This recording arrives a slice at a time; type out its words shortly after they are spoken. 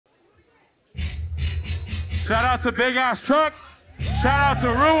Shout out to Big Ass Truck. Shout out to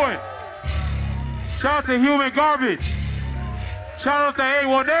Ruin. Shout out to Human Garbage. Shout out to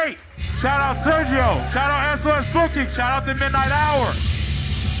 818. Shout out Sergio. Shout out SOS Booking. Shout out to Midnight Hour.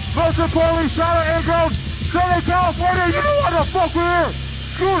 Most importantly, shout out Ingrown, Southern California. You know what the fuck we're here.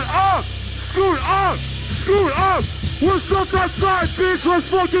 Scoot up. Scoot up. Scoot up. We're stuck outside, bitch. Let's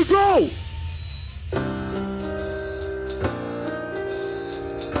fucking go.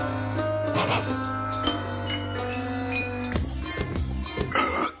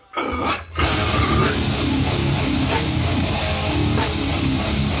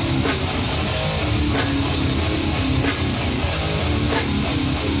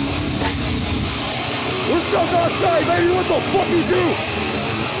 We're stuck outside, baby. What the fuck you do?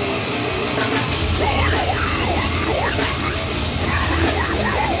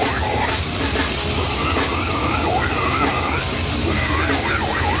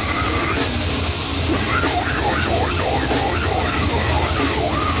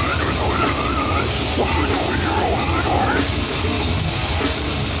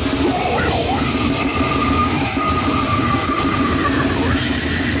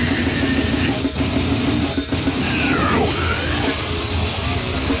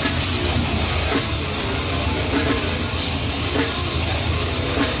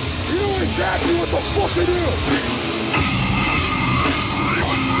 Exactly what the fuck it is!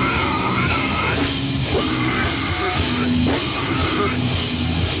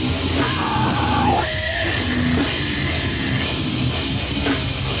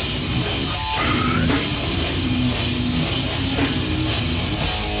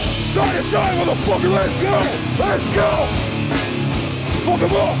 Side to side, motherfucker, let's go! Let's go! Fuck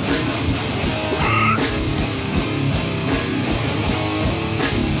him up!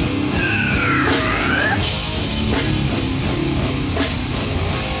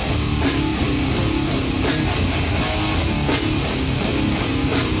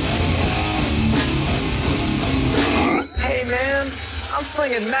 I'm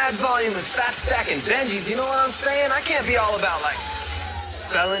slinging mad volume and fat stacking Benjis, you know what I'm saying? I can't be all about, like,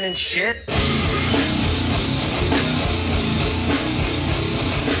 spelling and shit.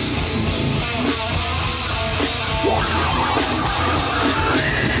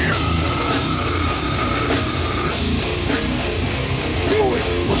 Do it!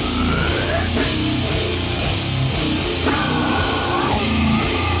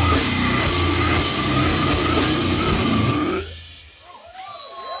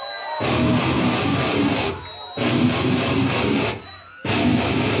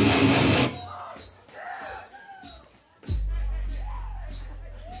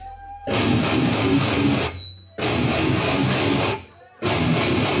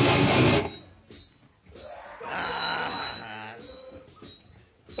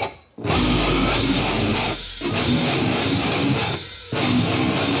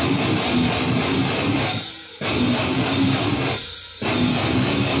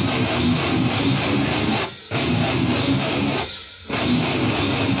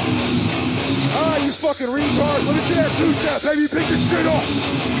 Fucking retard, let me see that two-step, baby, pick this shit up!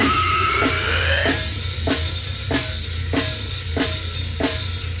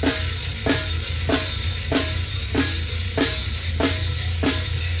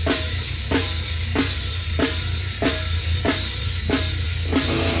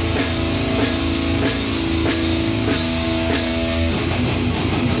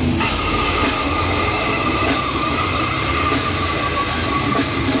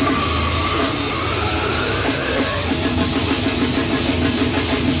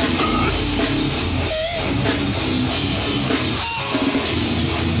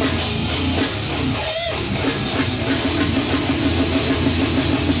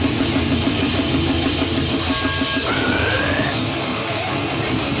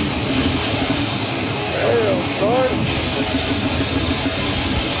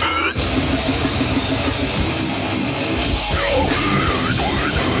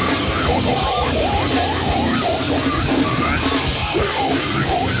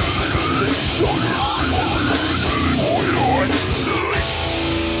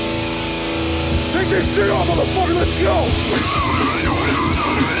 Take this shit off, motherfucker, let's go!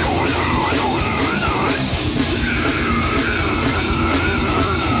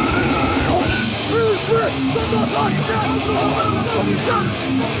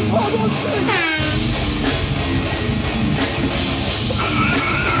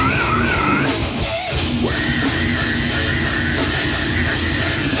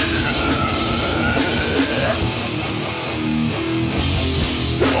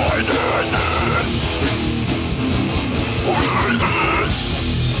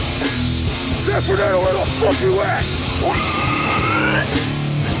 for that or where the fuck you at?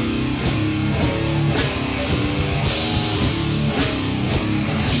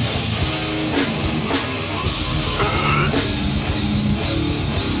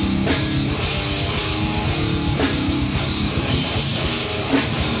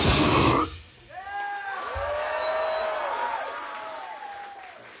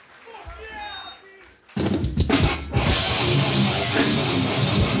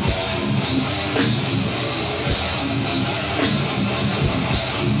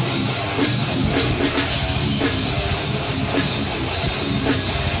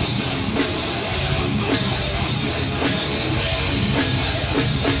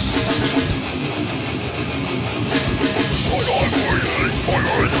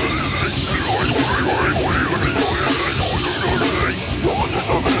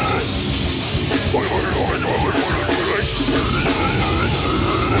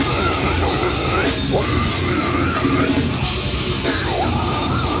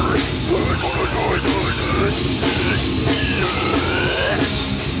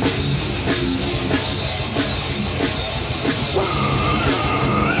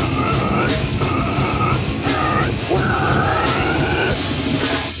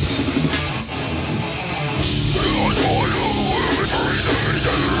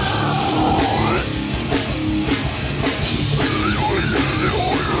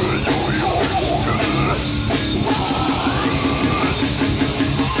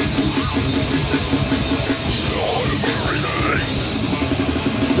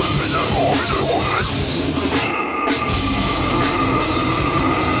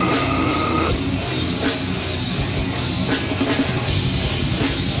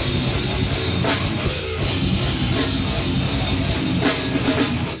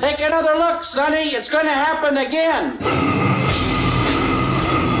 Take another look, Sonny. It's going to happen again.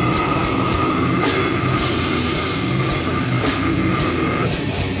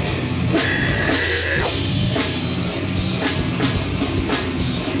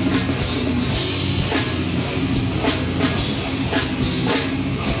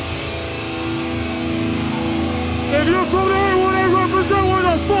 If you're from the A1A, represent where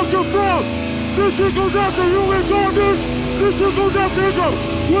the fuck you're from. This shit goes out to human garbage. This shit goes out to Israel.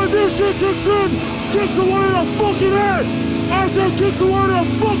 When this shit kicks in, kicks the one in the fucking head. I said kicks the one in the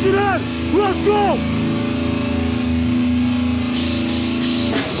fucking head. Let's go.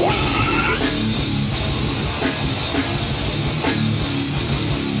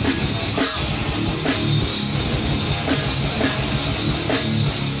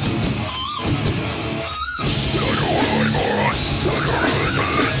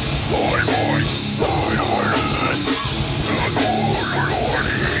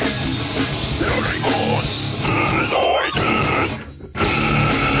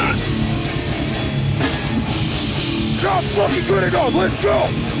 Not fucking good enough, let's go!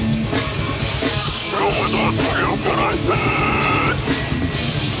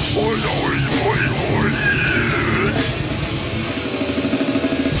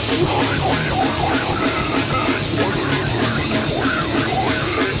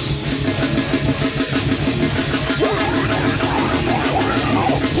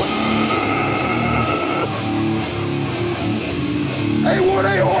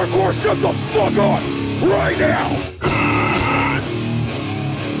 A1A hardcore, step the fuck on! Right now!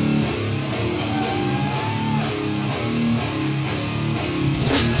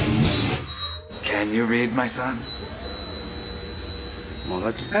 Can you read, my son? Well,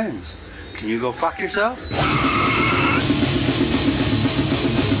 that depends. Can you go fuck yourself?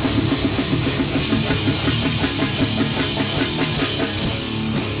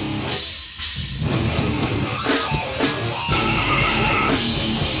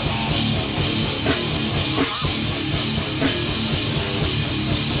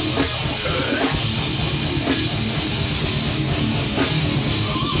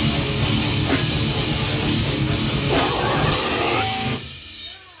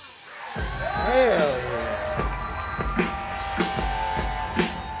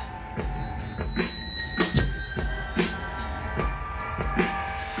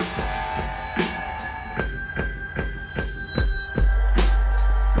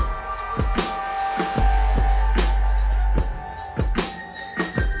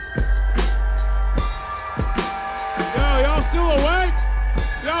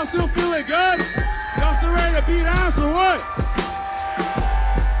 Y'all still feeling good? Y'all still ready to beat ass or what?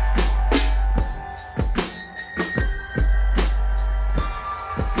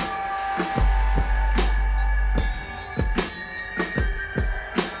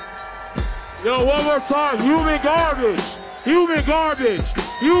 Yo, one more time, human garbage. Human garbage.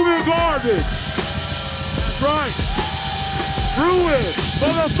 Human garbage. That's right. Ruin.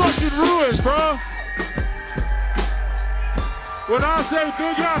 Motherfucking ruin, bro. When I say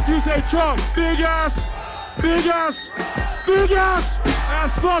big ass, you say trunk. Big ass, big ass, big ass.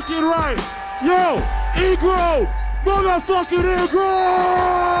 That's fucking right. Yo, Negro. Motherfucking Negro.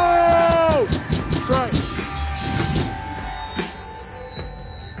 That's right.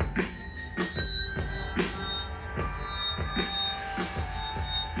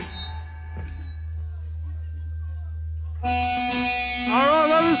 Alright,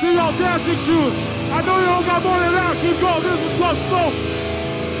 let me see y'all dancing shoes. I know y'all got more than that. Keep going. This is called Smoke.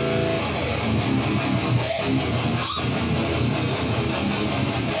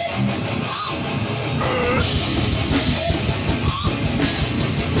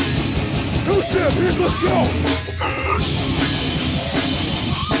 Two champions, let's go!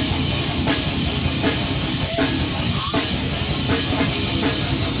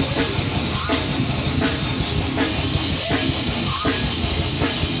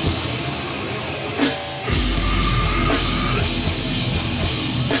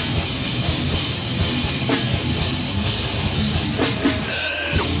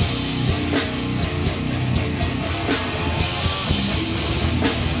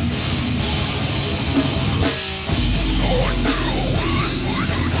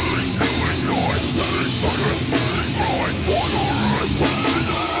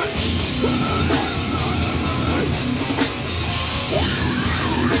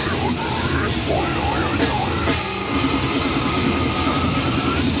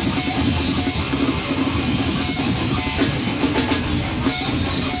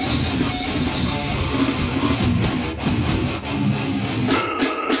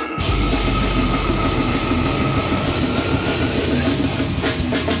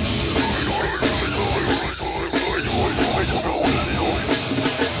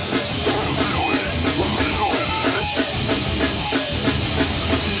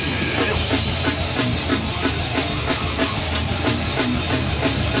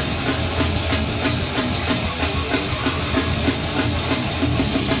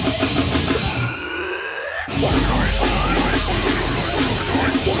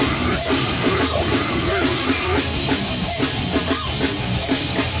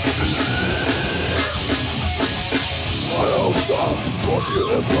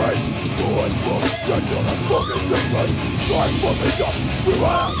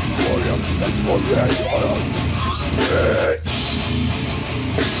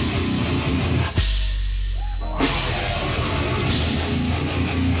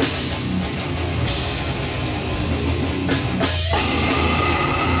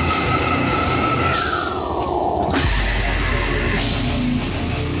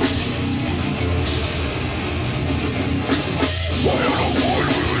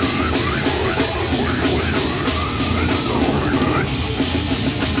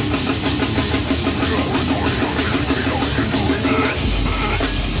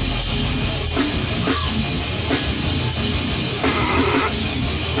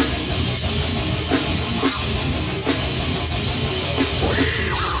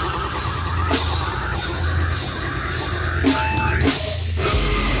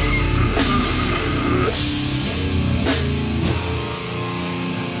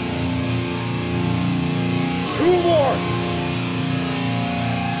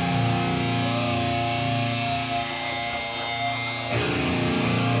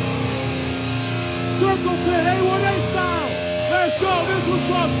 Circle pit, A1A style. Let's go. This one's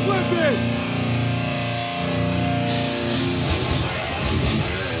called Flippin'.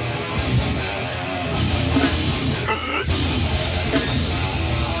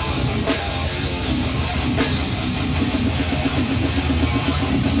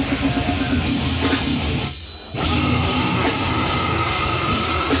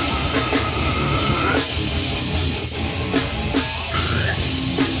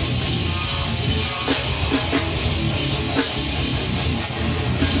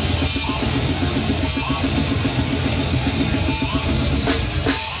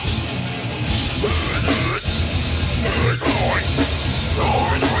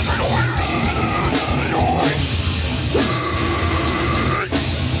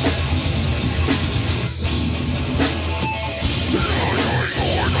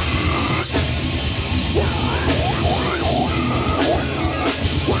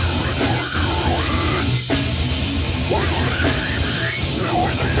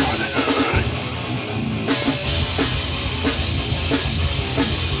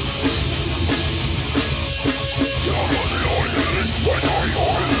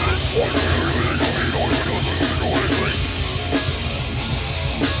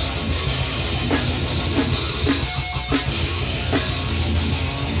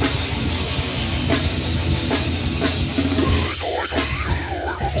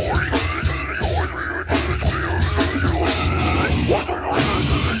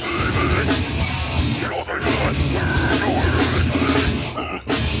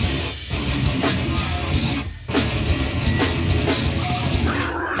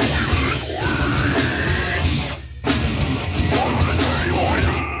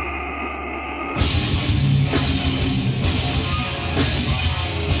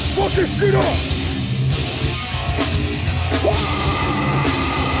 Fuck this shit up!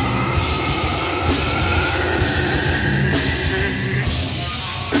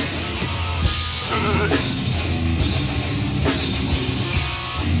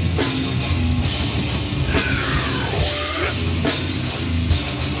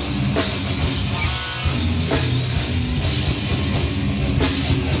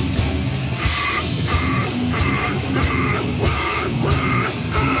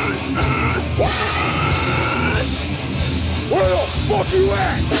 Where the fuck you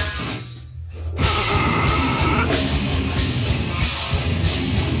at?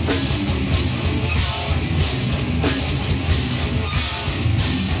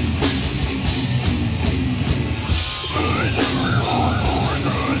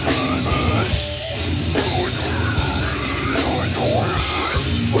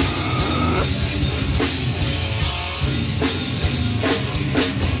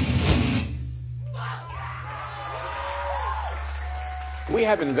 We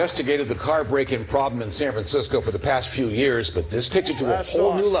have investigated the car break-in problem in San Francisco for the past few years, but this takes it to a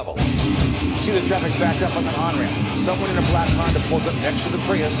whole new level. You see the traffic backed up on the on-ramp. Someone in a black Honda pulls up next to the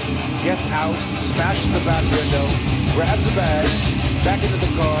Prius, gets out, smashes the back window, grabs a bag, back into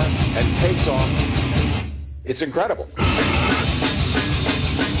the car, and takes off. It's incredible.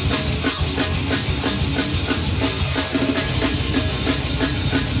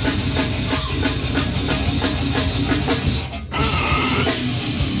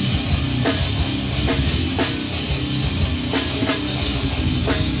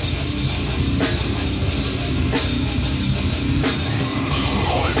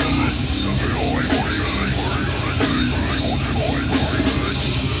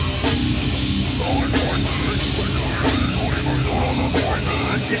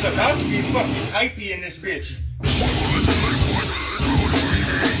 It's about to get fucking hypey in this bitch.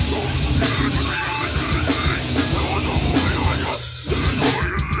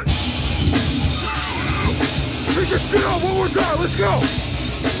 Pick your shit up one more time, let's go!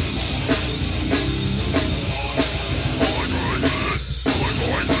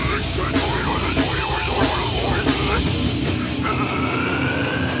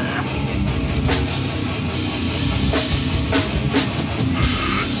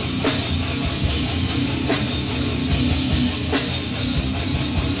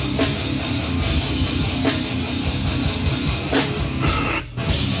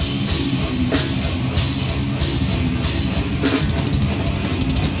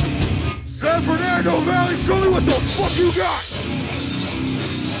 San Fernando Valley, show me what the fuck you got!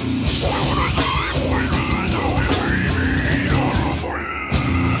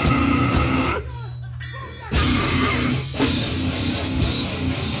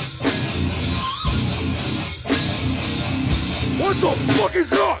 What the fuck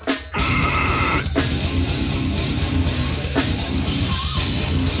is up?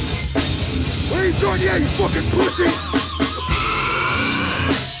 We ain't done yet, you fucking pussy!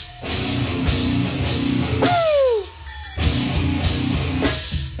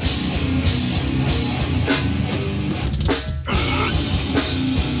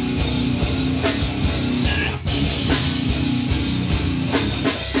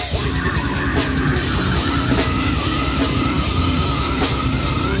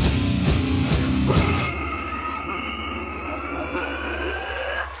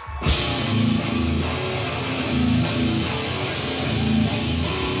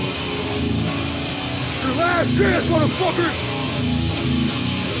 Last chance, motherfucker!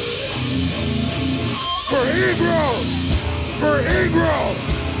 For Egro! For Egro!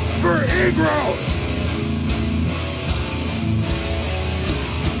 For Egro!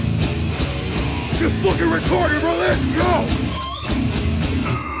 You're fucking retarded, bro! Let's go!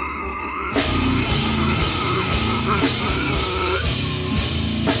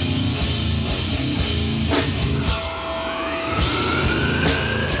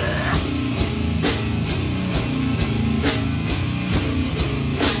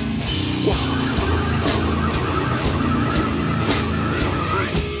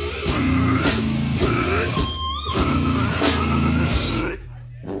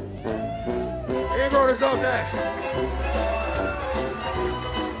 Egro is up next.